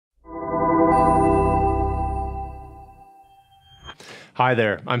Hi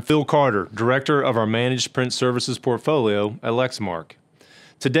there, I'm Phil Carter, Director of our Managed Print Services portfolio at Lexmark.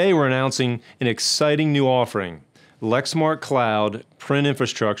 Today we're announcing an exciting new offering, Lexmark Cloud Print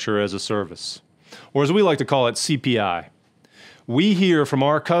Infrastructure as a Service, or as we like to call it, CPI. We hear from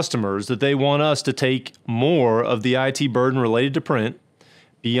our customers that they want us to take more of the IT burden related to print,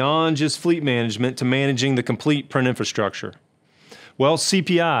 beyond just fleet management to managing the complete print infrastructure. Well,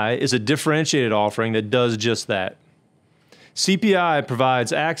 CPI is a differentiated offering that does just that. CPI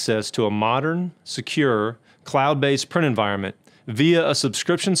provides access to a modern, secure, cloud-based print environment via a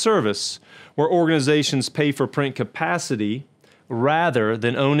subscription service where organizations pay for print capacity rather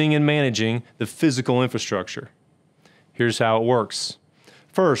than owning and managing the physical infrastructure. Here's how it works.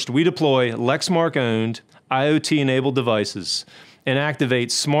 First, we deploy Lexmark-owned, IoT-enabled devices and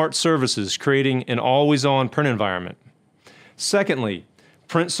activate smart services, creating an always-on print environment. Secondly,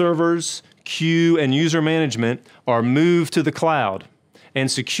 print servers, queue, and user management are moved to the cloud, and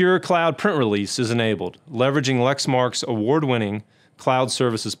secure cloud print release is enabled, leveraging Lexmark's award-winning cloud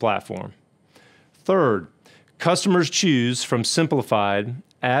services platform. Third, customers choose from simplified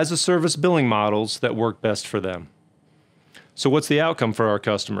as-a-service billing models that work best for them. So what's the outcome for our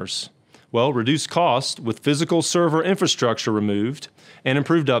customers? Well, reduced cost with physical server infrastructure removed and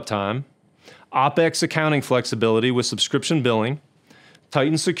improved uptime, OpEx accounting flexibility with subscription billing,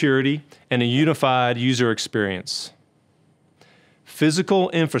 tightened security, and a unified user experience. Physical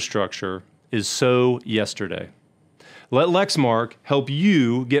infrastructure is so yesterday. Let Lexmark help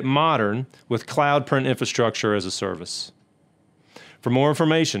you get modern with cloud print infrastructure as a service. For more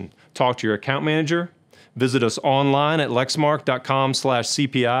information, talk to your account manager, visit us online at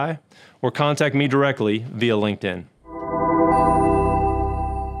lexmark.com/CPI, or contact me directly via LinkedIn.